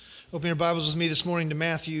Open your Bibles with me this morning to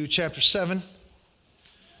Matthew chapter 7.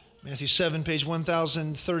 Matthew 7, page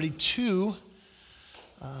 1032.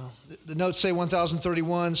 The notes say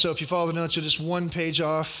 1031, so if you follow the notes, you're just one page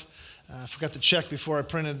off. I forgot to check before I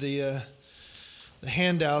printed the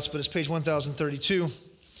handouts, but it's page 1032.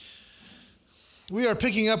 We are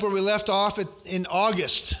picking up where we left off in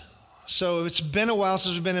August. So it's been a while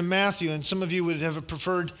since we've been in Matthew, and some of you would have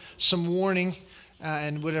preferred some warning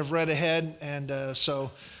and would have read ahead, and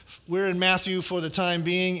so we're in Matthew for the time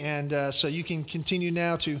being, and so you can continue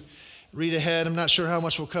now to read ahead. I'm not sure how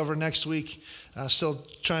much we'll cover next week. Still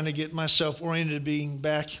trying to get myself oriented to being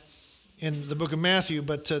back in the book of Matthew,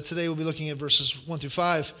 but today we'll be looking at verses 1 through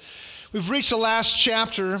 5. We've reached the last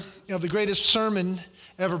chapter of the greatest sermon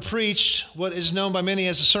ever preached, what is known by many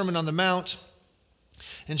as the Sermon on the Mount.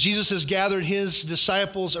 And Jesus has gathered his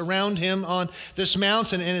disciples around him on this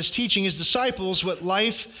mountain and is teaching his disciples what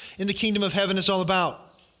life in the kingdom of heaven is all about.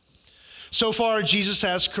 So far, Jesus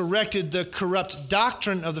has corrected the corrupt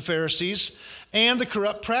doctrine of the Pharisees and the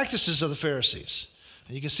corrupt practices of the Pharisees.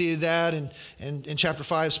 And you can see that in chapter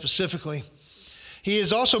 5 specifically. He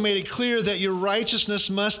has also made it clear that your righteousness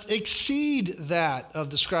must exceed that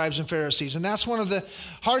of the scribes and Pharisees. And that's one of the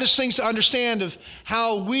hardest things to understand of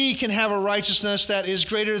how we can have a righteousness that is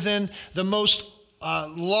greater than the most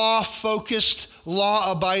law-focused,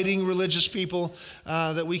 law-abiding religious people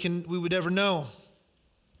that we would ever know.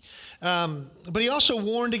 But he also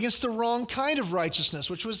warned against the wrong kind of righteousness,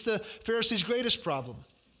 which was the Pharisees' greatest problem.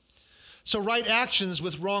 So right actions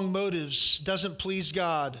with wrong motives doesn't please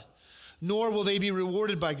God, nor will they be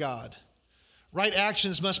rewarded by God. Right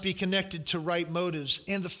actions must be connected to right motives.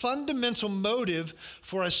 And the fundamental motive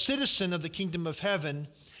for a citizen of the kingdom of heaven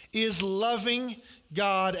is loving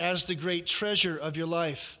God as the great treasure of your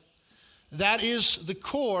life. That is the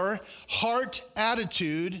core heart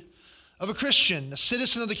attitude of a Christian. A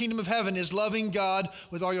citizen of the kingdom of heaven is loving God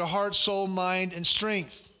with all your heart, soul, mind, and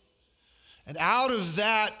strength. And out of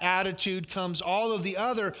that attitude comes all of the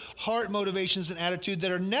other heart motivations and attitude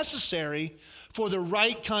that are necessary for the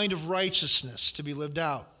right kind of righteousness to be lived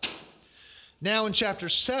out. Now in chapter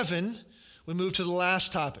 7, we move to the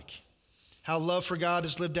last topic, how love for God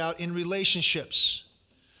is lived out in relationships.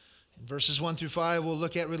 In verses 1 through 5, we'll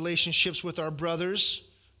look at relationships with our brothers,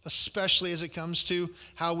 especially as it comes to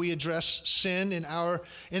how we address sin in our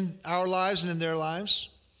lives and in their lives.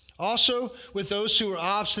 Also, with those who are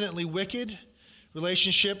obstinately wicked,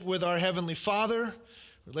 relationship with our Heavenly Father,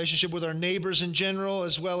 relationship with our neighbors in general,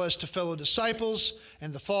 as well as to fellow disciples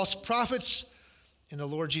and the false prophets and the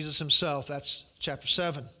Lord Jesus himself. That's chapter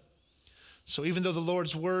 7. So even though the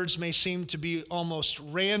Lord's words may seem to be almost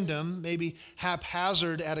random, maybe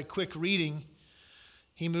haphazard at a quick reading,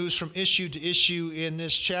 he moves from issue to issue in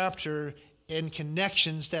this chapter in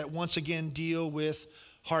connections that once again deal with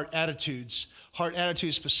heart attitudes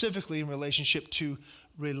specifically in relationship to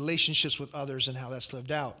relationships with others and how that's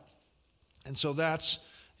lived out. And so that's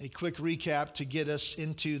a quick recap to get us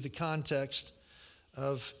into the context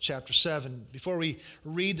of chapter 7. Before we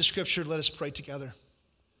read the scripture, let us pray together.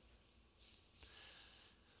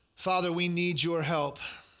 Father, we need your help,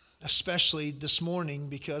 especially this morning,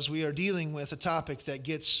 because we are dealing with a topic that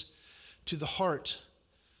gets to the heart.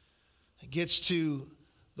 It gets to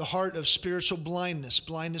the heart of spiritual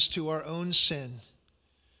blindness to our own sin.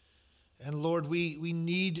 And Lord, we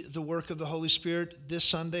need the work of the Holy Spirit this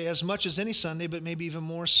Sunday as much as any Sunday, but maybe even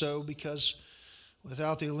more so, because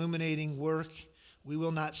without the illuminating work, we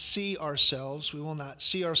will not see ourselves. We will not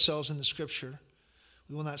see ourselves in the Scripture.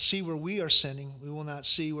 We will not see where we are sinning. We will not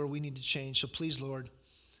see where we need to change. So please, Lord,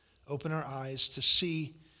 open our eyes to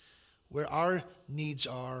see where our needs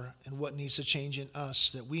are and what needs to change in us,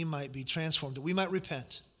 that we might be transformed, that we might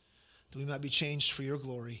repent, that we might be changed for your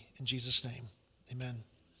glory. In Jesus' name, amen.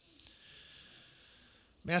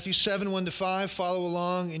 Matthew 7, 1 to 5, follow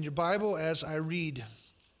along in your Bible as I read.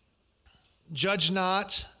 Judge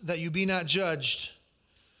not, that you be not judged.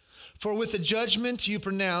 For with the judgment you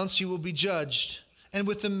pronounce, you will be judged. And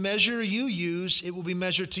with the measure you use, it will be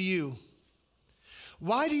measured to you.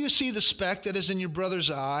 Why do you see the speck that is in your brother's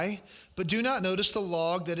eye, but do not notice the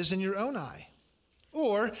log that is in your own eye?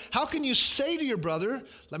 Or how can you say to your brother,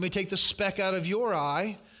 let me take the speck out of your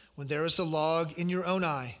eye, when there is the log in your own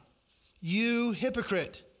eye? You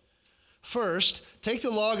hypocrite! First, take the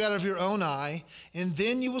log out of your own eye, and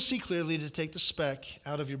then you will see clearly to take the speck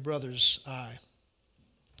out of your brother's eye.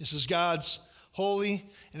 This is God's holy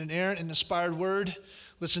and inerrant and inspired word.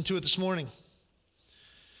 Listen to it this morning.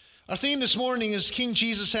 Our theme this morning is King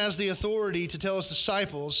Jesus has the authority to tell his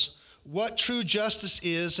disciples what true justice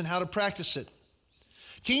is and how to practice it.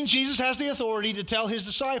 King Jesus has the authority to tell his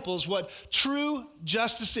disciples what true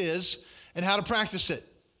justice is and how to practice it.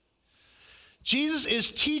 Jesus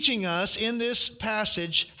is teaching us in this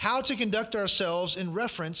passage how to conduct ourselves in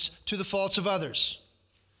reference to the faults of others.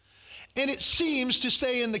 And it seems to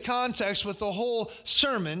stay in the context with the whole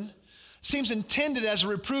sermon, seems intended as a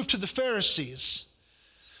reproof to the Pharisees,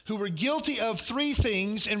 who were guilty of three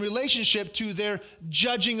things in relationship to their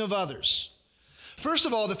judging of others. First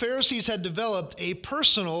of all, the Pharisees had developed a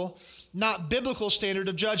personal, not biblical standard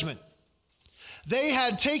of judgment. They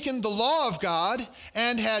had taken the law of God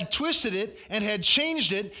and had twisted it and had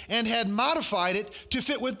changed it and had modified it to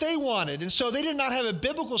fit what they wanted. And so they did not have a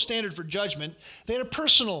biblical standard for judgment. They had a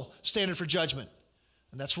personal standard for judgment.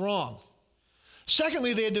 And that's wrong.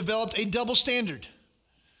 Secondly, they had developed a double standard,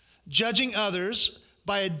 judging others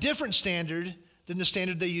by a different standard than the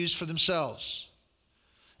standard they used for themselves.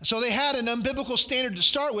 And so they had an unbiblical standard to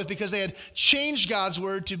start with because they had changed God's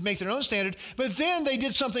word to make their own standard. But then they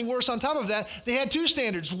did something worse on top of that. They had two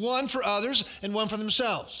standards, one for others and one for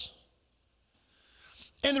themselves.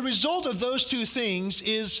 And the result of those two things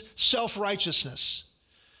is self-righteousness.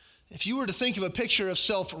 If you were to think of a picture of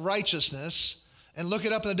self-righteousness and look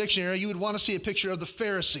it up in the dictionary, you would want to see a picture of the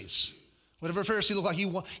Pharisees. Whatever a Pharisee looked like,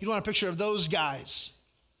 you'd want a picture of those guys.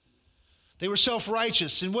 They were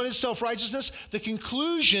self-righteous. And what is self-righteousness? The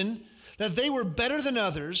conclusion that they were better than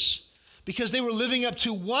others because they were living up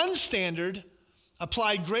to one standard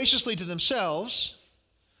applied graciously to themselves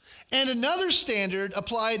and another standard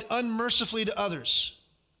applied unmercifully to others.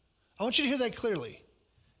 I want you to hear that clearly.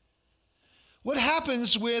 What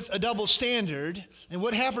happens with a double standard and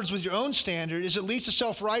what happens with your own standard is it leads to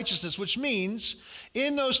self-righteousness, which means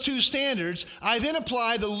in those two standards, I then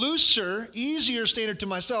apply the looser, easier standard to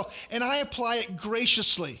myself, and I apply it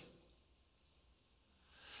graciously.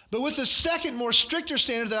 But with the second, more stricter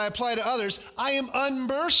standard that I apply to others, I am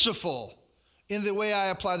unmerciful in the way I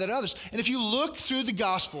apply that to others. And if you look through the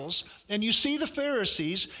Gospels and you see the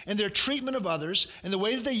Pharisees and their treatment of others and the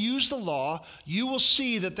way that they use the law, you will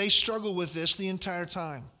see that they struggle with this the entire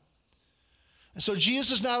time. And so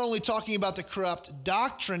Jesus is not only talking about the corrupt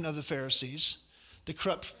doctrine of the Pharisees, the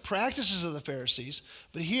corrupt practices of the Pharisees,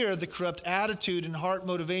 but here the corrupt attitude and heart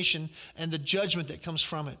motivation and the judgment that comes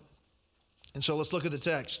from it. And so let's look at the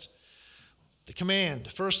text. The command,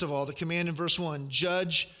 first of all, the command in verse 1,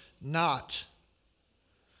 judge not.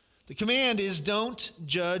 The command is don't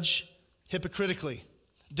judge hypocritically.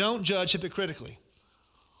 Don't judge hypocritically.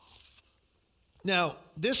 Now,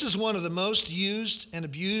 this is one of the most used and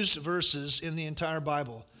abused verses in the entire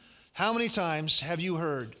Bible. How many times have you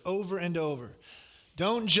heard over and over,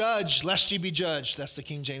 don't judge lest ye be judged? That's the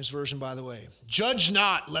King James Version, by the way. Judge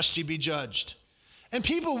not lest ye be judged. And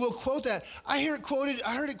people will quote that. I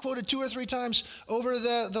heard it quoted 2 or 3 times over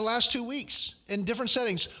the last 2 weeks in different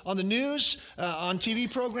settings. On the news, on TV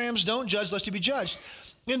programs, don't judge lest you be judged.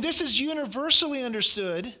 And this is universally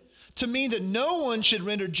understood to mean that no one should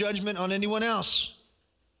render judgment on anyone else.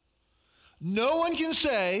 No one can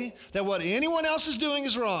say that what anyone else is doing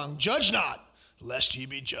is wrong. Judge not, lest ye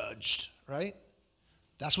be judged, right?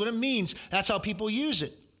 That's what it means. That's how people use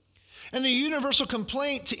it. And the universal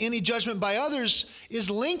complaint to any judgment by others is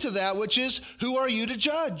linked to that, which is, who are you to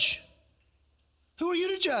judge? Who are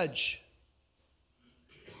you to judge?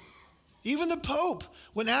 Even the Pope,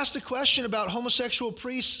 when asked a question about homosexual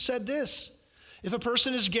priests, said this, if a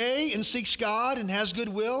person is gay and seeks God and has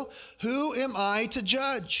goodwill, who am I to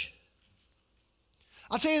judge?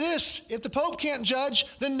 I'll tell you this, if the Pope can't judge,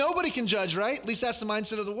 then nobody can judge, right? At least that's the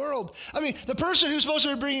mindset of the world. I mean, the person who's supposed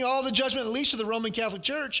to be bringing all the judgment, at least to the Roman Catholic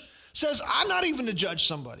Church, says, I'm not even to judge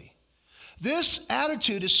somebody. This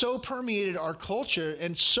attitude is so permeated our culture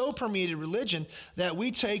and so permeated religion that we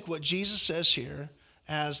take what Jesus says here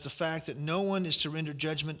as the fact that no one is to render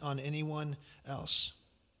judgment on anyone else.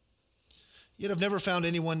 Yet I've never found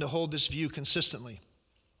anyone to hold this view consistently.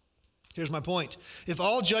 Here's my point. If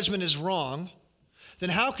all judgment is wrong, then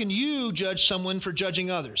how can you judge someone for judging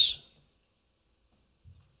others?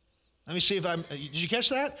 Let me see if did you catch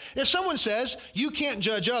that? If someone says, you can't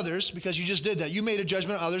judge others because you just did that, you made a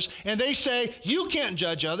judgment on others, and they say, you can't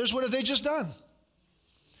judge others, what have they just done?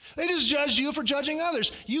 They just judged you for judging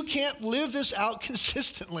others. You can't live this out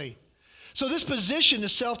consistently. So this position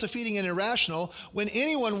is self-defeating and irrational when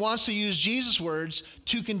anyone wants to use Jesus' words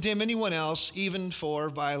to condemn anyone else, even for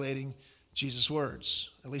violating Jesus' words,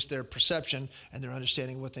 at least their perception and their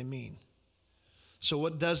understanding of what they mean. So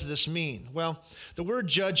what does this mean? Well, the word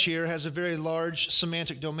judge here has a very large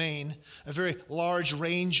semantic domain, a very large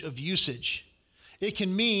range of usage. It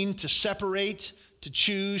can mean to separate, to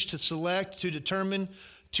choose, to select, to determine,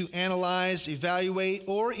 to analyze, evaluate,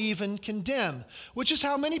 or even condemn, which is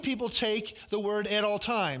how many people take the word at all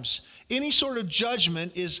times. Any sort of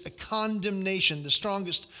judgment is a condemnation, the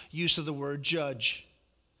strongest use of the word judge.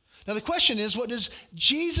 Now the question is, what does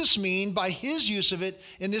Jesus mean by his use of it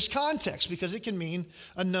in this context? Because it can mean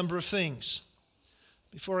a number of things.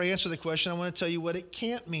 Before I answer the question, I want to tell you what it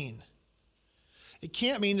can't mean. It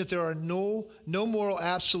can't mean that there are no moral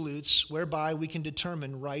absolutes whereby we can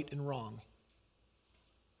determine right and wrong.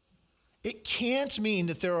 It can't mean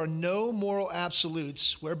that there are no moral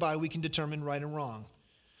absolutes whereby we can determine right and wrong.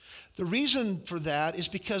 The reason for that is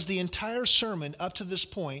because the entire sermon up to this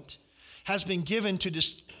point has been given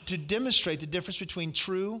to demonstrate the difference between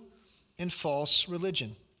true and false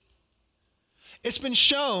religion. It's been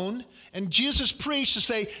shown, and Jesus preached to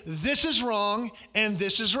say, this is wrong and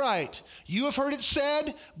this is right. You have heard it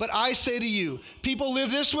said, but I say to you, people live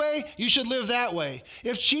this way, you should live that way.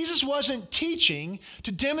 If Jesus wasn't teaching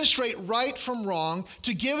to demonstrate right from wrong,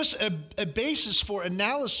 to give us a basis for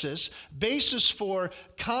analysis, basis for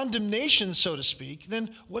condemnation, so to speak, then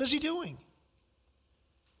what is he doing?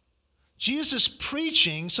 Jesus is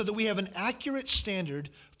preaching so that we have an accurate standard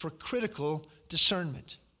for critical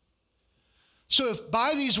discernment. So if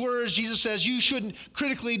by these words Jesus says you shouldn't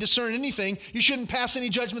critically discern anything, you shouldn't pass any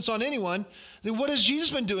judgments on anyone, then what has Jesus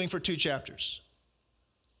been doing for 2 chapters?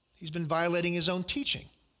 He's been violating his own teaching,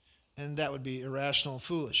 and that would be irrational and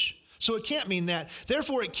foolish. So it can't mean that.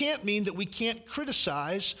 Therefore, it can't mean that we can't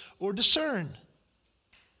criticize or discern.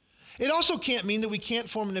 It also can't mean that we can't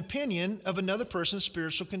form an opinion of another person's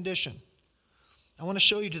spiritual condition. I want to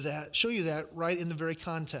show you that right in the very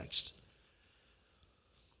context.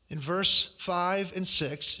 In verse 5 and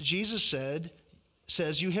 6, Jesus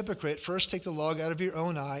says, you hypocrite, first take the log out of your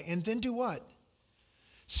own eye, and then do what?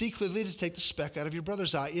 See clearly to take the speck out of your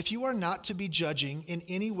brother's eye. If you are not to be judging in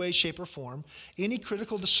any way, shape, or form, any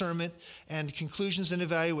critical discernment and conclusions and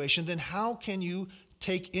evaluation, then how can you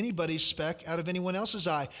take anybody's speck out of anyone else's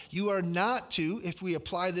eye? You are not to, if we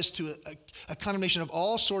apply this to a condemnation of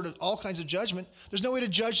all kinds of judgment, there's no way to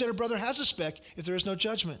judge that a brother has a speck if there is no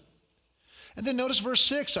judgment. And then notice verse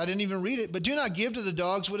 6. I didn't even read it. But do not give to the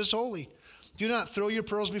dogs what is holy. Do not throw your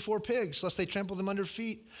pearls before pigs, lest they trample them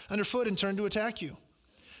underfoot and turn to attack you.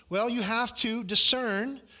 Well, you have to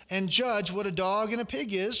discern and judge what a dog and a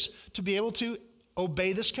pig is to be able to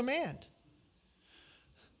obey this command.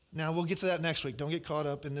 Now, we'll get to that next week. Don't get caught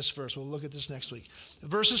up in this verse. We'll look at this next week.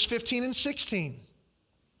 Verses 15 and 16.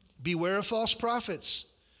 Beware of false prophets.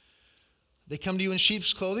 They come to you in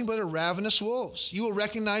sheep's clothing, but are ravenous wolves. You will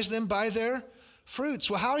recognize them by their fruits.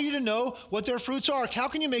 Well, how are you to know what their fruits are? How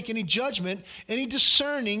can you make any judgment, any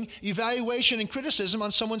discerning evaluation and criticism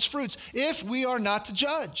on someone's fruits if we are not to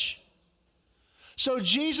judge? So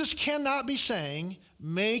Jesus cannot be saying,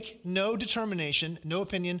 make no determination, no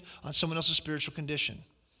opinion on someone else's spiritual condition.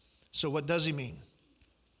 So what does he mean?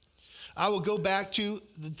 I will go back to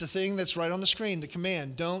the thing that's right on the screen, the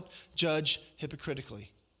command, don't judge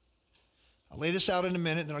hypocritically. I'll lay this out in a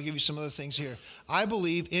minute, and then I'll give you some other things here. I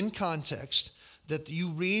believe in context that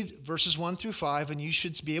you read verses 1 through 5, and you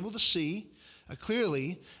should be able to see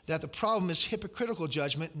clearly that the problem is hypocritical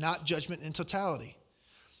judgment, not judgment in totality.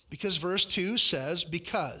 Because verse 2 says,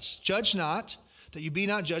 because. Judge not, that you be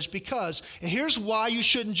not judged, because. And here's why you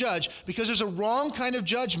shouldn't judge. Because there's a wrong kind of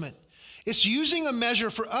judgment. It's using a measure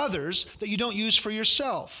for others that you don't use for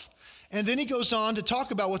yourself. And then he goes on to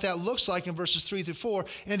talk about what that looks like in verses 3 through 4.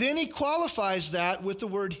 And then he qualifies that with the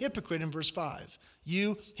word hypocrite in verse 5.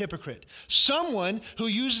 You hypocrite. Someone who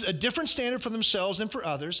uses a different standard for themselves than for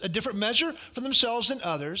others, a different measure for themselves than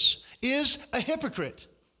others, is a hypocrite.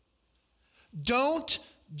 Don't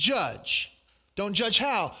judge. Don't judge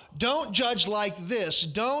how? Don't judge like this.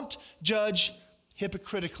 Don't judge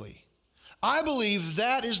hypocritically. I believe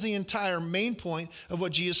that is the entire main point of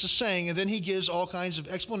what Jesus is saying. And then he gives all kinds of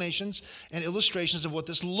explanations and illustrations of what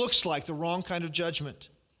this looks like, the wrong kind of judgment.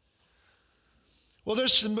 Well,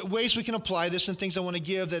 there's some ways we can apply this and things I want to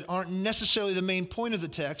give that aren't necessarily the main point of the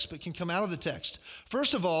text, but can come out of the text.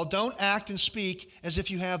 First of all, don't act and speak as if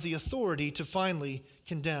you have the authority to finally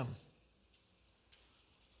condemn.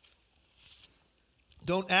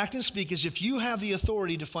 Don't act and speak as if you have the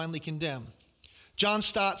authority to finally condemn. John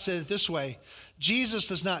Stott said it this way: Jesus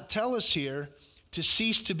does not tell us here to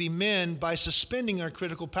cease to be men by suspending our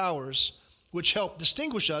critical powers, which help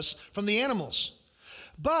distinguish us from the animals.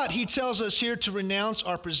 But he tells us here to renounce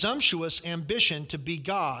our presumptuous ambition to be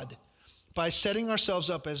God by setting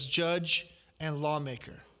ourselves up as judge and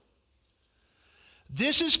lawmaker.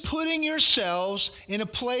 This is putting yourselves in a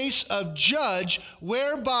place of judge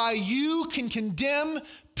whereby you can condemn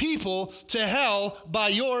people to hell by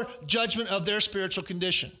your judgment of their spiritual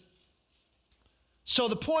condition. So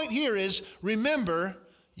the point here is, remember,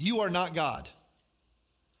 you are not God.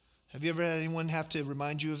 Have you ever had anyone have to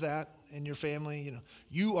remind you of that in your family?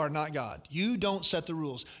 You are not God. You don't set the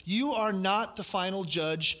rules. You are not the final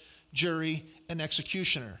judge, jury, and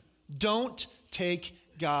executioner. Don't take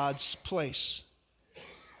God's place.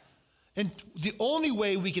 And the only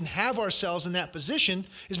way we can have ourselves in that position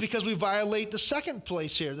is because we violate the second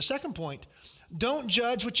place here, the second point. Don't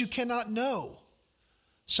judge what you cannot know,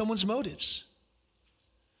 someone's motives.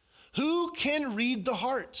 Who can read the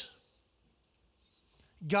heart?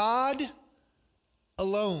 God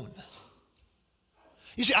alone.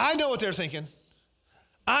 You see, I know what they're thinking.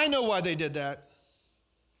 I know why they did that.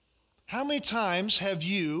 How many times have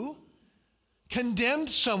you condemned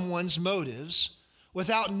someone's motives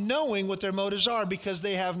without knowing what their motives are because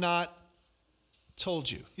they have not told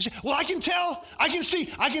you? You say, well, I can tell, I can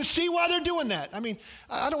see why they're doing that. I mean,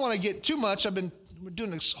 I don't want to get too much. We're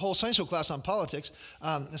doing this whole Sunday school class on politics, so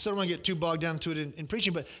I don't want to get too bogged down to it in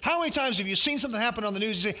preaching, but how many times have you seen something happen on the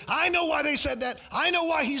news, you say, I know why they said that, I know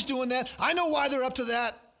why he's doing that, I know why they're up to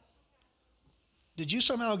that. Did you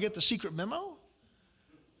somehow get the secret memo?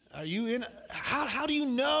 Are you in? How do you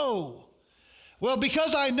know? Well,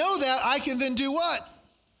 because I know that, I can then do what?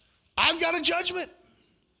 I've got a judgment.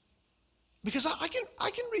 Because I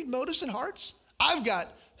can read motives and hearts. I've got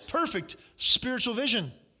perfect spiritual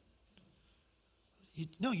vision.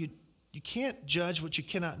 You can't judge what you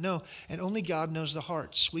cannot know, and only God knows the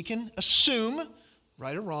hearts. We can assume,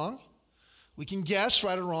 right or wrong. We can guess,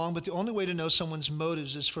 right or wrong, but the only way to know someone's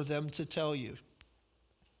motives is for them to tell you.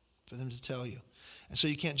 For them to tell you. And so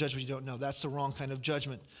you can't judge what you don't know. That's the wrong kind of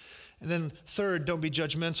judgment. And then third, don't be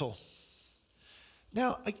judgmental.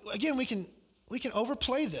 Now, again, we can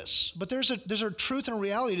overplay this, but there's a truth and a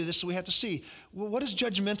reality to this that we have to see. Well, what does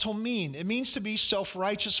judgmental mean? It means to be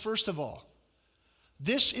self-righteous, first of all.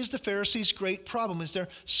 This is the Pharisees' great problem, is their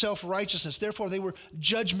self-righteousness. Therefore, they were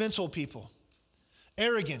judgmental people.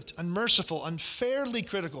 Arrogant, unmerciful, unfairly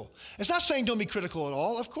critical. It's not saying don't be critical at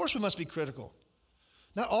all. Of course we must be critical.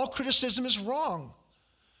 Not all criticism is wrong,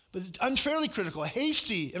 but unfairly critical,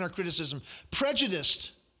 hasty in our criticism,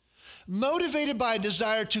 prejudiced, motivated by a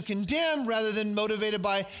desire to condemn rather than motivated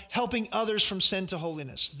by helping others from sin to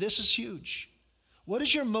holiness. This is huge. What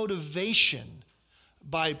is your motivation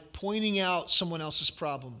by pointing out someone else's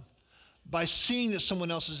problem, by seeing that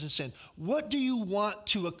someone else is in sin? What do you want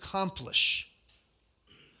to accomplish?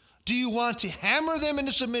 Do you want to hammer them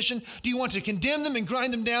into submission? Do you want to condemn them and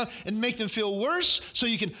grind them down and make them feel worse so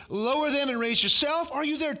you can lower them and raise yourself? Are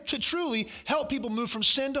you there to truly help people move from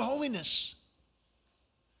sin to holiness?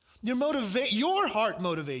 Your heart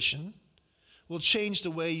motivation will change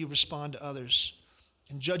the way you respond to others.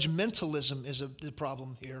 And judgmentalism is the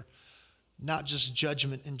problem here, not just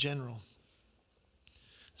judgment in general.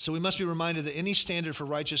 So we must be reminded that any standard for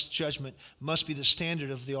righteous judgment must be the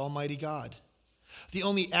standard of the Almighty God. The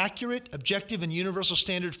only accurate, objective, and universal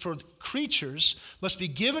standard for creatures must be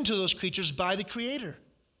given to those creatures by the Creator.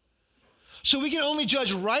 So we can only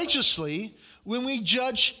judge righteously when we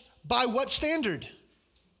judge by what standard?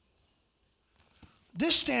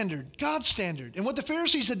 This standard, God's standard. And what the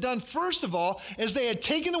Pharisees had done, first of all, is they had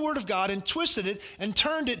taken the Word of God and twisted it and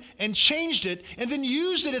turned it and changed it and then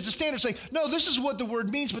used it as a standard, saying, no, this is what the Word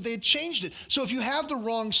means, but they had changed it. So if you have the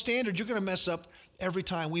wrong standard, you're going to mess up every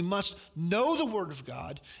time. We must know the Word of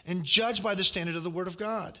God and judge by the standard of the Word of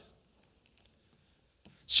God.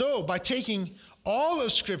 So by taking all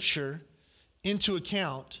of Scripture into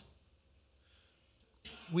account,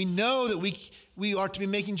 we know that we are to be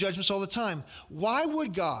making judgments all the time. Why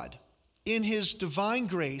would God, in His divine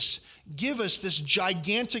grace, give us this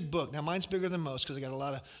gigantic book? Now, mine's bigger than most because I got a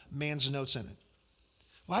lot of man's notes in it.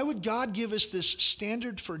 Why would God give us this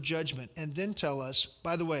standard for judgment and then tell us,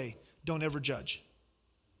 by the way, don't ever judge?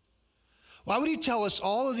 Why would He tell us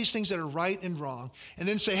all of these things that are right and wrong and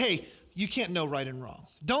then say, hey, you can't know right and wrong.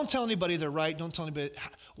 Don't tell anybody they're right. Don't tell anybody.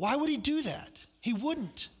 Why would He do that? He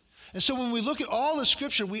wouldn't. And so when we look at all the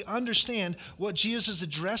Scripture, we understand what Jesus is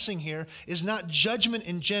addressing here is not judgment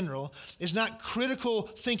in general, is not critical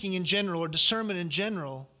thinking in general or discernment in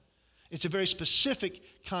general. It's a very specific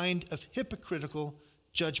kind of hypocritical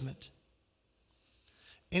judgment.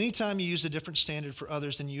 Anytime you use a different standard for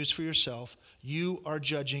others than you use for yourself, you are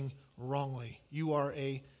judging wrongly. You are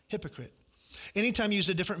a hypocrite. Anytime you use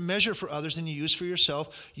a different measure for others than you use for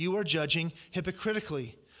yourself, you are judging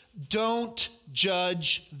hypocritically. Don't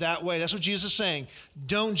judge that way. That's what Jesus is saying.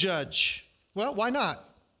 Don't judge. Well, why not?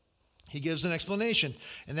 He gives an explanation.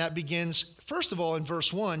 And that begins, first of all, in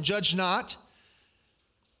verse 1. Judge not,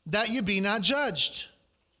 that you be not judged.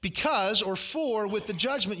 because or for with the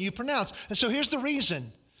judgment you pronounce. And so here's the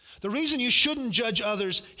reason. The reason you shouldn't judge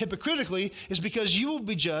others hypocritically is because you will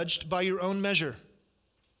be judged by your own measure.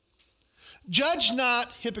 Judge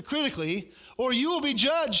not hypocritically, or you will be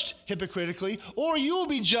judged hypocritically, or you will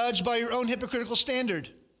be judged by your own hypocritical standard.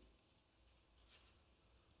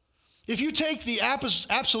 If you take the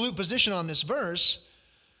absolute position on this verse,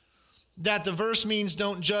 that the verse means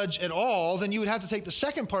don't judge at all, then you would have to take the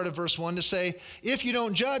second part of verse 1 to say, if you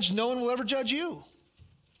don't judge, no one will ever judge you.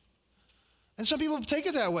 And some people take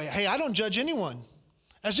it that way. Hey, I don't judge anyone.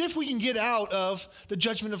 As if we can get out of the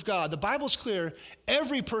judgment of God. The Bible's clear.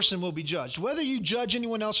 Every person will be judged. Whether you judge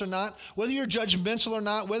anyone else or not, whether you're judgmental or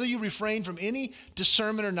not, whether you refrain from any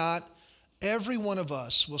discernment or not, every one of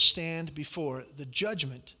us will stand before the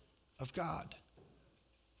judgment of God.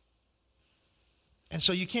 And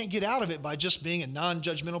so you can't get out of it by just being a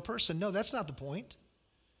non-judgmental person. No, that's not the point.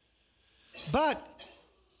 But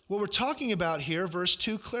what we're talking about here, verse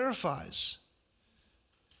 2 clarifies.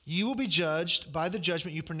 You will be judged by the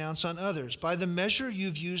judgment you pronounce on others, by the measure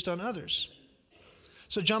you've used on others.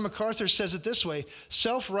 So John MacArthur says it this way,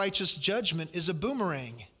 self-righteous judgment is a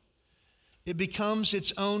boomerang. It becomes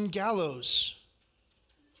its own gallows.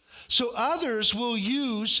 So others will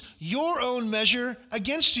use your own measure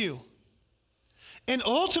against you. And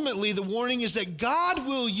ultimately, the warning is that God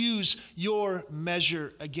will use your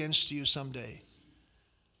measure against you someday.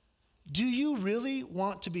 Do you really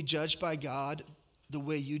want to be judged by God the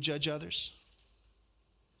way you judge others?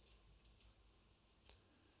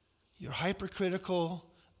 Your hypercritical,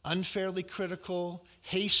 unfairly critical,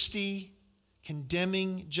 hasty,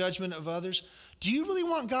 condemning judgment of others. Do you really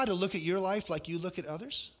want God to look at your life like you look at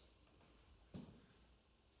others?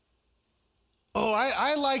 Oh,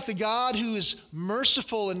 I like the God who is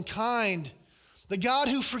merciful and kind, the God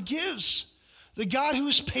who forgives, the God who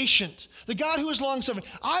is patient, the God who is long-suffering.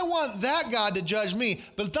 I want that God to judge me.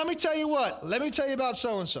 But let me tell you what. Let me tell you about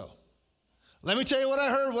so-and-so. Let me tell you what I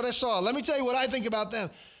heard, what I saw. Let me tell you what I think about them.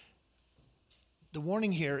 The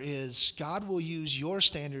warning here is God will use your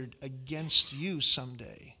standard against you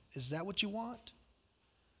someday. Is that what you want?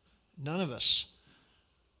 None of us.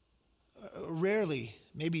 Rarely,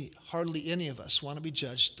 maybe hardly any of us want to be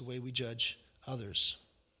judged the way we judge others.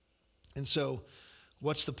 And so,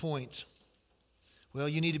 what's the point? Well,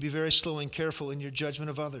 you need to be very slow and careful in your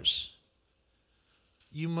judgment of others.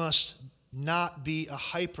 You must not be a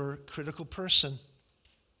hypercritical person.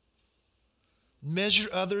 Measure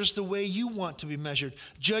others the way you want to be measured.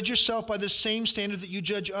 Judge yourself by the same standard that you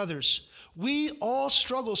judge others. We all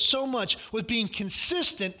struggle so much with being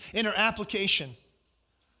consistent in our application.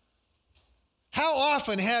 How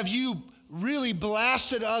often have you really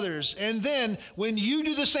blasted others, and then when you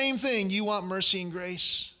do the same thing, you want mercy and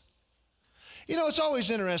grace? You know, it's always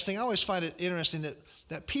interesting. I always find it interesting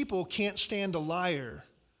that people can't stand a liar,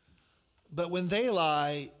 but when they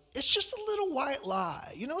lie, it's just a little white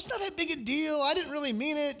lie. You know, it's not that big a deal. I didn't really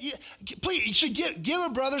mean it. Please, you should give a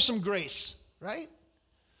brother some grace, right?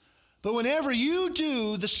 But whenever you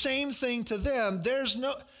do the same thing to them,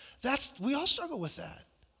 we all struggle with that.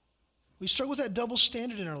 We struggle with that double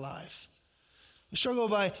standard in our life. We struggle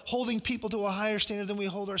by holding people to a higher standard than we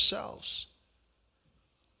hold ourselves.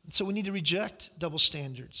 And so we need to reject double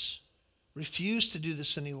standards. Refuse to do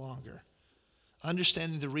this any longer.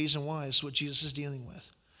 Understanding the reason why is what Jesus is dealing with.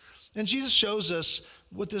 And Jesus shows us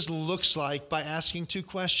what this looks like by asking two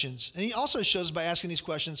questions. And he also shows by asking these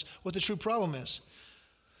questions what the true problem is.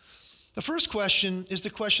 The first question is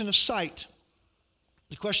the question of sight.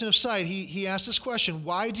 The question of sight, he asked this question,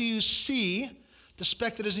 why do you see the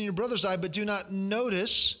speck that is in your brother's eye but do not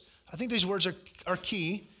notice? I think these words are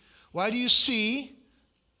key. Why do you see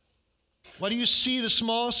the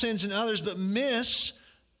small sins in others but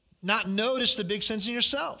not notice the big sins in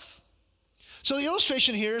yourself? So the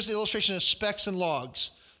illustration here is the illustration of specks and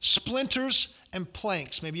logs, splinters and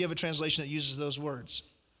planks. Maybe you have a translation that uses those words.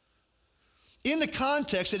 In the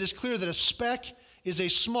context, it is clear that a speck is a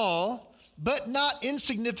small but not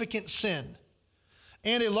insignificant sin.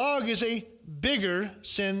 And a log is a bigger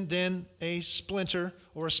sin than a splinter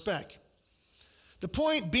or a speck. The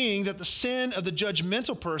point being that the sin of the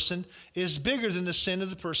judgmental person is bigger than the sin of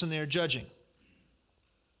the person they are judging.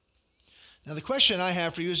 Now the question I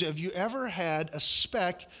have for you is, have you ever had a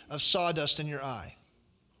speck of sawdust in your eye?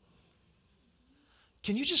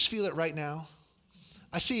 Can you just feel it right now?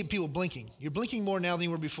 I see people blinking. You're blinking more now than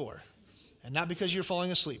you were before. And not because you're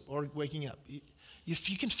falling asleep or waking up.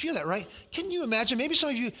 You can feel that, right? Can you imagine? Maybe some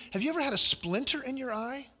of you, have you ever had a splinter in your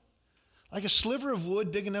eye? Like a sliver of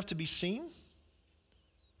wood big enough to be seen?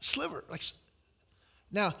 Sliver.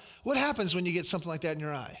 Now, what happens when you get something like that in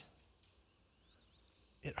your eye?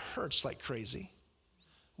 It hurts like crazy.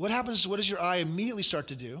 What happens? What does your eye immediately start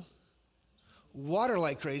to do? Water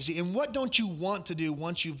like crazy. And what don't you want to do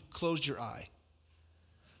once you've closed your eye?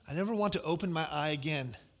 I never want to open my eye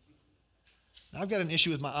again. Now, I've got an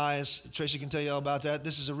issue with my eyes. Tracy can tell you all about that.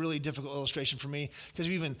 This is a really difficult illustration for me because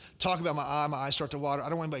if you even talk about my eyes start to water. I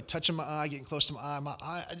don't want anybody touching my eye, getting close to my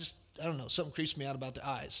eye. I don't know, something creeps me out about the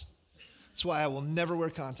eyes. That's why I will never wear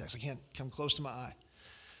contacts. I can't come close to my eye.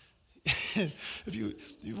 If you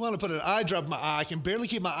want to put an eye drop in my eye, I can barely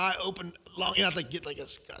keep my eye open long enough to get like a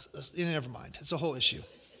never mind. It's a whole issue.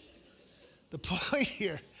 The point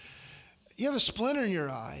here, you have a splinter in your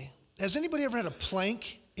eye. Has anybody ever had a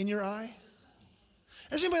plank in your eye?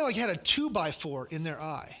 Has anybody had a 2x4 in their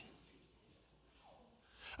eye?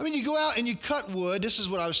 I mean, you go out and you cut wood. This is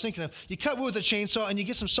what I was thinking of. You cut wood with a chainsaw and you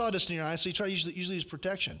get some sawdust in your eye, so you try to usually use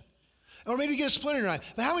protection. Or maybe you get a splinter in your eye.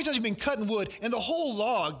 But how many times have you been cutting wood and the whole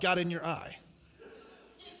log got in your eye?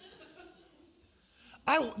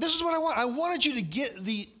 This is what I want. I wanted you to get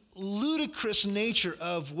the ludicrous nature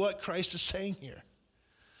of what Christ is saying here.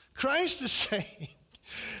 Christ is saying,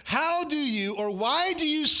 how do you or why do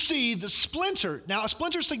you see the splinter? Now, a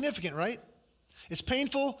splinter is significant, right? It's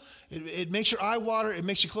painful. It makes your eye water. It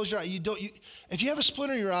makes you close your eye. If you have a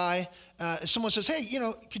splinter in your eye, someone says, "Hey,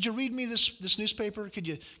 could you read me this newspaper?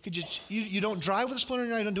 You don't drive with a splinter in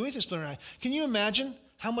your eye. You don't do anything with a splinter in your eye. Can you imagine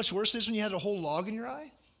how much worse it is when you had a whole log in your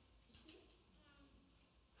eye?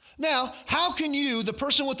 Now, how can you, the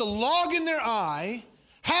person with the log in their eye,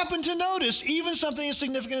 happen to notice even something as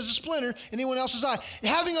significant as a splinter in anyone else's eye?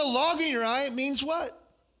 Having a log in your eye means what?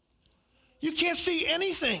 You can't see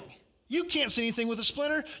anything. You can't see anything with a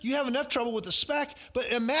splinter. You have enough trouble with a speck,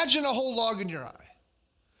 but imagine a whole log in your eye.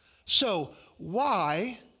 So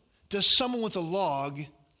why does someone with a log,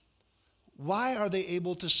 why are they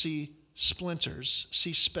able to see splinters,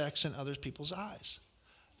 see specks in other people's eyes?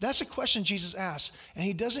 That's a question Jesus asks, and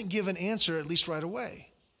he doesn't give an answer, at least right away,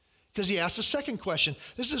 because he asks a second question.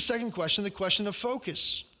 This is the second question, the question of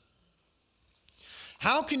focus.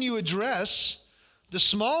 How can you address the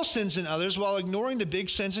small sins in others while ignoring the big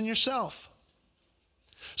sins in yourself?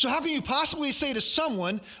 So how can you possibly say to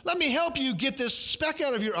someone, let me help you get this speck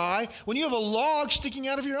out of your eye, when you have a log sticking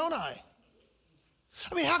out of your own eye?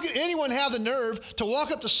 I mean, how could anyone have the nerve to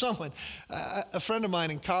walk up to someone? A friend of mine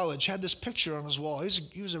in college had this picture on his wall.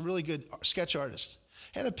 He was a really good sketch artist.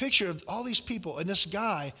 Had a picture of all these people and this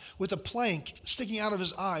guy with a plank sticking out of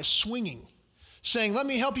his eye, swinging, saying, let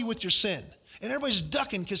me help you with your sin. And everybody's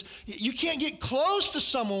ducking because you can't get close to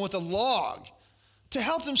someone with a log to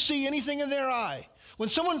help them see anything in their eye. When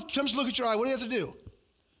someone comes to look at your eye, what do you have to do?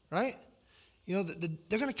 Right?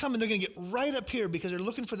 They're going to come and they're going to get right up here because they're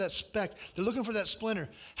looking for that speck. They're looking for that splinter.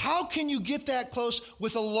 How can you get that close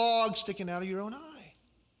with a log sticking out of your own eye?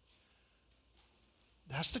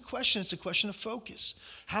 That's the question. It's a question of focus.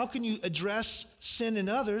 How can you address sin in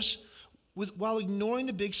others while ignoring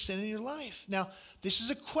the big sin in your life? Now, this is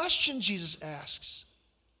a question Jesus asks.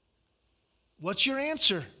 What's your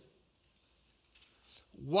answer?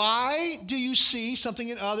 Why do you see something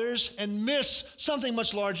in others and miss something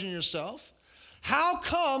much larger in yourself? How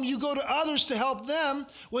come you go to others to help them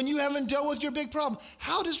when you haven't dealt with your big problem?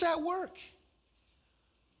 How does that work?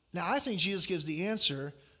 Now, I think Jesus gives the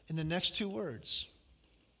answer in the next two words,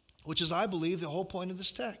 which is, I believe, the whole point of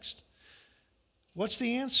this text. What's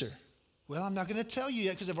the answer? Well, I'm not going to tell you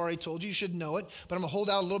yet because I've already told you. You should know it, but I'm going to hold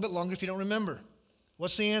out a little bit longer if you don't remember.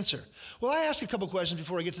 What's the answer? Well, I ask a couple questions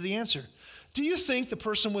before I get to the answer. Do you think the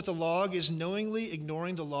person with the log is knowingly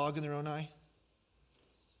ignoring the log in their own eye?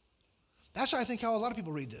 That's, I think, how a lot of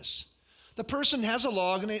people read this. The person has a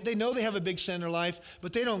log, and they know they have a big sin in their life,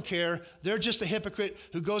 but they don't care. They're just a hypocrite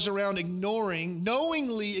who goes around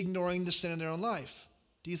knowingly ignoring the sin in their own life.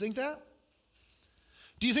 Do you think that?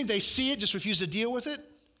 Do you think they see it, just refuse to deal with it?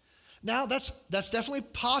 Now, that's definitely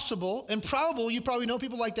possible and probable. You probably know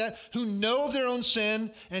people like that who know of their own sin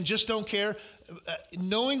and just don't care,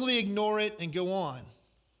 knowingly ignore it and go on.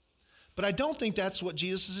 But I don't think that's what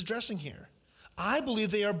Jesus is addressing here. I believe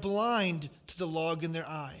they are blind to the log in their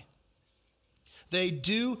eye. They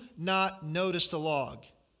do not notice the log.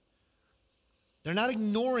 They're not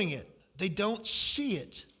ignoring it. They don't see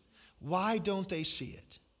it. Why don't they see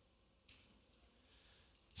it?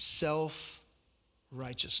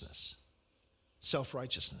 Self-righteousness.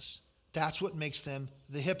 Self-righteousness. That's what makes them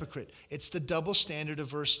the hypocrite. It's the double standard of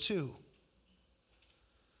verse 2.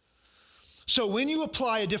 So when you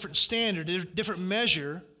apply a different standard, a different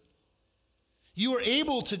measure, you are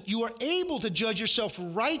able to judge yourself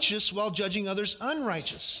righteous while judging others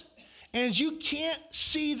unrighteous. And you can't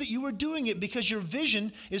see that you are doing it because your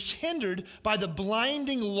vision is hindered by the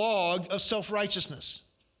blinding log of self-righteousness.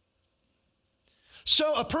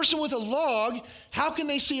 So a person with a log, how can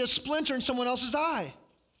they see a splinter in someone else's eye?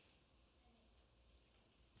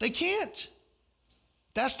 They can't.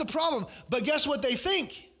 That's the problem. But guess what they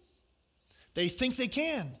think? They think they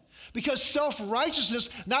can. Because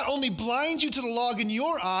self-righteousness not only blinds you to the log in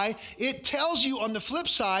your eye, it tells you on the flip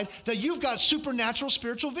side that you've got supernatural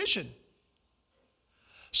spiritual vision.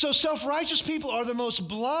 So self-righteous people are the most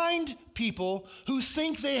blind people who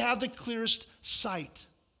think they have the clearest sight.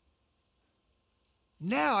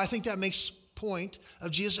 Now, I think that makes point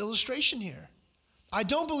of Jesus' illustration here. I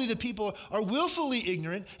don't believe that people are willfully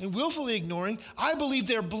ignorant and willfully ignoring. I believe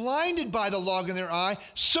they're blinded by the log in their eye,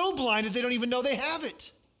 so blinded they don't even know they have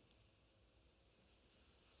it.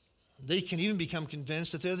 They can even become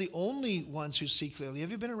convinced that they're the only ones who see clearly. Have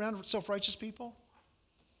you been around self-righteous people?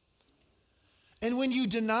 And when you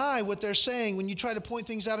deny what they're saying, when you try to point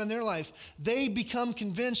things out in their life, they become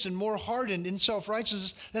convinced and more hardened in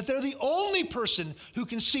self-righteousness that they're the only person who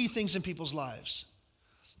can see things in people's lives.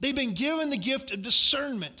 They've been given the gift of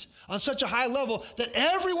discernment on such a high level that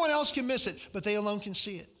everyone else can miss it, but they alone can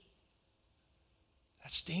see it.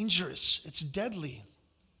 That's dangerous. It's deadly.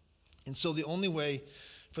 And so the only way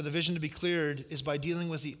for the vision to be cleared is by dealing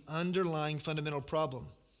with the underlying fundamental problem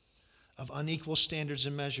of unequal standards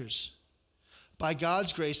and measures. By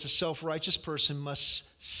God's grace, the self-righteous person must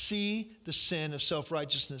see the sin of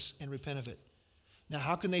self-righteousness and repent of it. Now,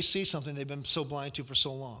 how can they see something they've been so blind to for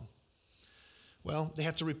so long? Well, they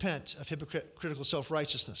have to repent of hypocritical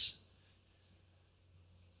self-righteousness.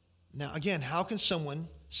 Now, again, how can someone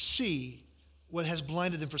see what has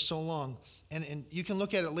blinded them for so long? And you can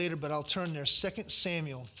look at it later, but I'll turn there. 2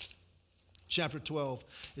 Samuel chapter 12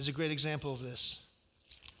 is a great example of this.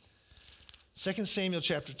 2 Samuel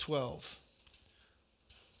chapter 12.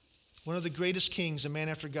 One of the greatest kings, a man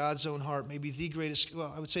after God's own heart, maybe the greatest,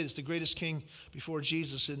 well, I would say this, the greatest king before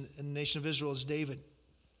Jesus in the nation of Israel is David.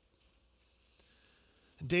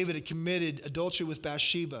 And David had committed adultery with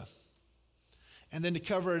Bathsheba. And then to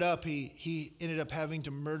cover it up, he ended up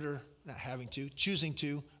choosing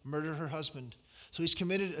to murder her husband. So he's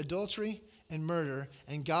committed adultery and murder,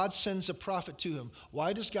 and God sends a prophet to him.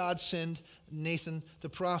 Why does God send Nathan the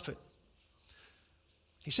prophet?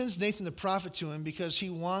 He sends Nathan the prophet to him because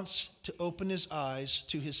he wants to open his eyes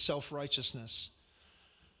to his self-righteousness.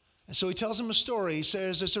 And so he tells him a story. He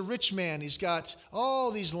says, there's a rich man. He's got all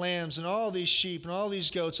these lambs and all these sheep and all these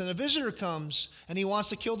goats. And a visitor comes and he wants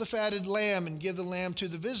to kill the fatted lamb and give the lamb to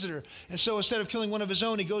the visitor. And so instead of killing one of his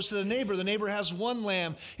own, he goes to the neighbor. The neighbor has one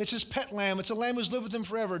lamb. It's his pet lamb. It's a lamb who's lived with him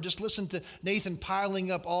forever. Just listen to Nathan piling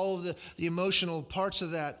up all of the emotional parts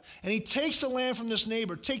of that. And he takes the lamb from this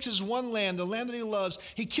neighbor, takes his one lamb, the lamb that he loves.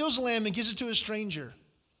 He kills the lamb and gives it to a stranger.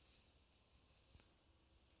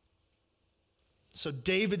 So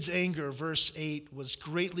David's anger, verse 8, was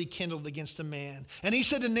greatly kindled against the man. And he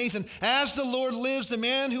said to Nathan, as the Lord lives, the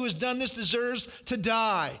man who has done this deserves to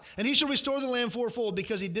die. And he shall restore the lamb fourfold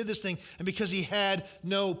because he did this thing and because he had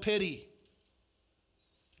no pity.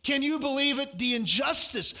 Can you believe it? The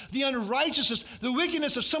injustice, the unrighteousness, the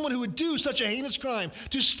wickedness of someone who would do such a heinous crime,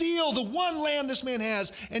 to steal the one lamb this man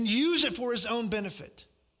has and use it for his own benefit.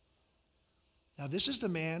 Now this is the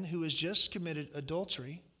man who has just committed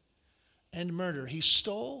adultery and murder. He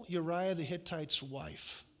stole Uriah the Hittite's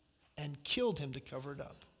wife and killed him to cover it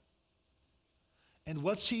up. And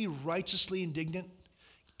what's he righteously indignant?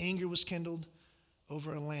 Anger was kindled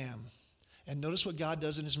over a lamb. And notice what God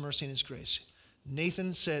does in his mercy and his grace.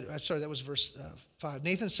 Nathan said, that was verse 5.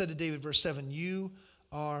 Nathan said to David, verse 7, you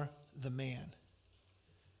are the man.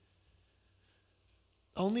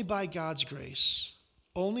 Only by God's grace,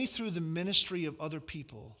 only through the ministry of other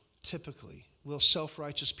people, typically, will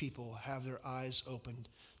self-righteous people have their eyes opened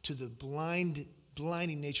to the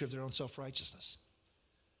blinding nature of their own self-righteousness.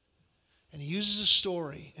 And he uses a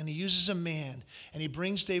story, and he uses a man, and he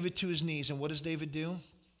brings David to his knees. And what does David do?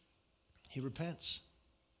 He repents.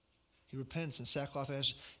 He repents in sackcloth and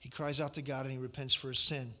ashes. He cries out to God, and he repents for his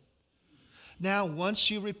sin. Now,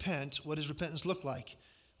 once you repent, what does repentance look like?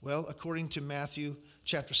 Well, according to Matthew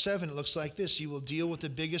chapter 7, it looks like this. You will deal with the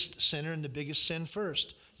biggest sinner and the biggest sin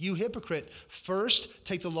first. You hypocrite, first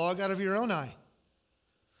take the log out of your own eye.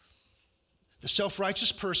 The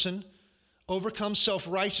self-righteous person overcomes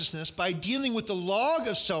self-righteousness by dealing with the log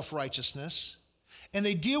of self-righteousness, and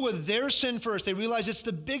they deal with their sin first. They realize it's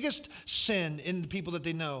the biggest sin in the people that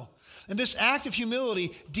they know. And this act of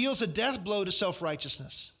humility deals a death blow to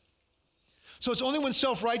self-righteousness. So it's only when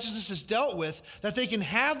self-righteousness is dealt with that they can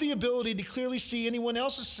have the ability to clearly see anyone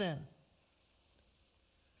else's sin.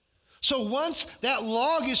 So once that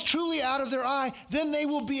log is truly out of their eye, then they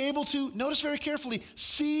will be able to, notice very carefully,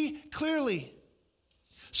 see clearly.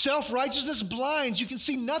 Self-righteousness blinds. You can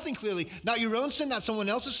see nothing clearly. Not your own sin, not someone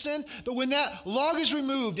else's sin. But when that log is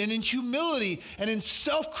removed, and in humility and in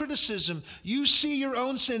self-criticism, you see your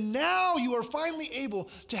own sin, now you are finally able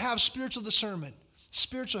to have spiritual discernment,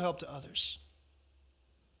 spiritual help to others.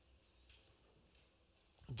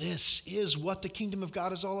 This is what the kingdom of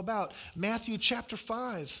God is all about. Matthew chapter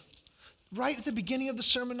 5, right at the beginning of the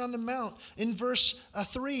Sermon on the Mount, in verse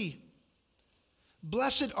 3.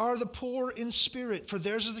 Blessed are the poor in spirit, for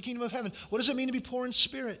theirs is the kingdom of heaven. What does it mean to be poor in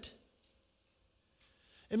spirit?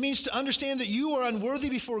 It means to understand that you are unworthy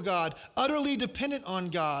before God, utterly dependent on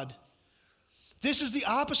God. This is the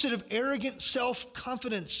opposite of arrogant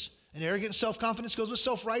self-confidence. And arrogant self-confidence goes with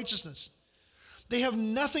self-righteousness. They have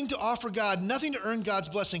nothing to offer God, nothing to earn God's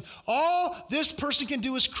blessing. All this person can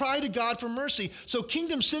do is cry to God for mercy. So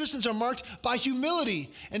kingdom citizens are marked by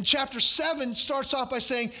humility. And chapter 7 starts off by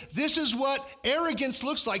saying, this is what arrogance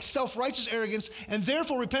looks like, self-righteous arrogance, and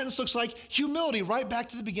therefore repentance looks like humility, right back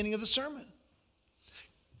to the beginning of the sermon.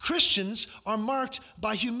 Christians are marked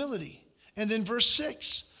by humility. And then verse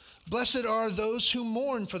 6, blessed are those who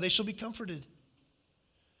mourn, for they shall be comforted.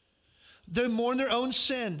 They mourn their own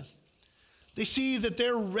sin. They see that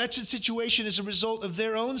their wretched situation is a result of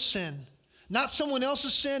their own sin. Not someone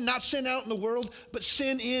else's sin, not sin out in the world, but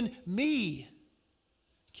sin in me.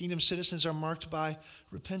 Kingdom citizens are marked by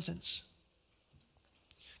repentance.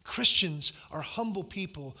 Christians are humble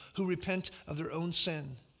people who repent of their own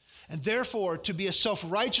sin. And therefore, to be a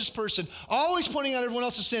self-righteous person, always pointing out everyone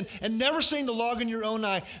else's sin and never seeing the log in your own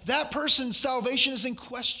eye, that person's salvation is in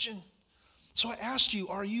question. So I ask you,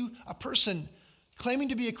 are you a person claiming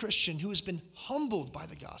to be a Christian who has been humbled by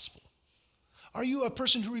the gospel? Are you a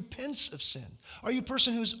person who repents of sin? Are you a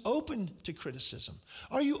person who's open to criticism?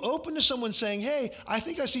 Are you open to someone saying, hey, I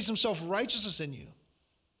think I see some self-righteousness in you?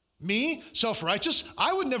 Me? Self-righteous?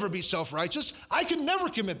 I would never be self-righteous. I could never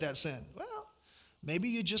commit that sin. Well, maybe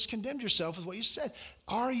you just condemned yourself with what you said.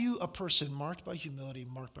 Are you a person marked by humility,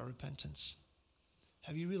 marked by repentance?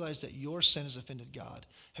 Have you realized that your sin has offended God?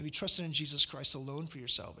 Have you trusted in Jesus Christ alone for your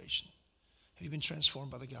salvation? Have you been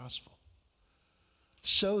transformed by the gospel?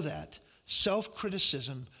 So that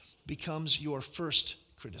self-criticism becomes your first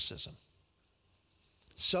criticism.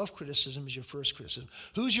 Self-criticism is your first criticism.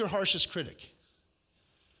 Who's your harshest critic?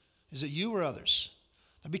 Is it you or others?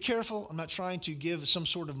 Now be careful. I'm not trying to give some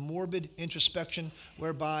sort of morbid introspection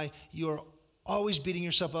whereby you are always beating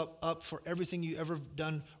yourself up for everything you ever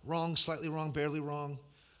done wrong, slightly wrong, barely wrong.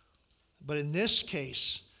 But in this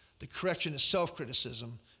case, the correction is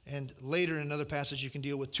self-criticism. And later in another passage, you can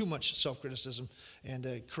deal with too much self-criticism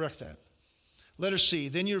and correct that. Letter C,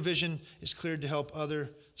 then your vision is cleared to help other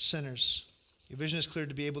sinners. Your vision is cleared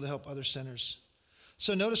to be able to help other sinners.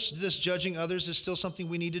 So notice this, judging others is still something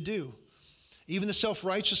we need to do. Even the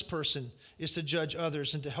self-righteous person is to judge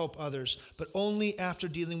others and to help others, but only after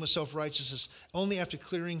dealing with self-righteousness, only after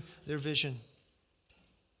clearing their vision.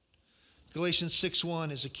 Galatians 6:1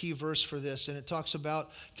 is a key verse for this, and it talks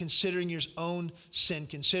about considering your own sin,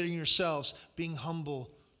 considering yourselves, being humble.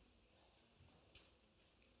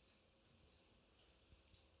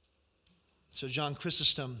 So John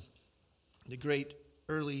Chrysostom, the great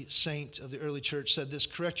early saint of the early church, said this,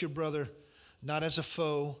 correct your brother not as a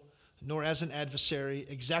foe, nor as an adversary,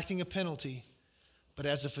 exacting a penalty, but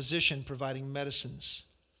as a physician providing medicines.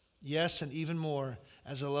 Yes, and even more,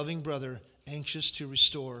 as a loving brother, anxious to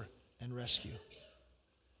restore and rescue.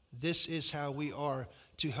 This is how we are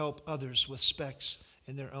to help others with specks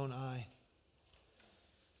in their own eye.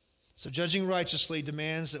 So judging righteously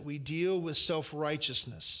demands that we deal with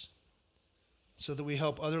self-righteousness so that we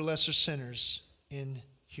help other lesser sinners in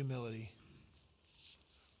humility.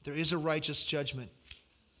 There is a righteous judgment,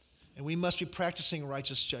 and we must be practicing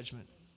righteous judgment.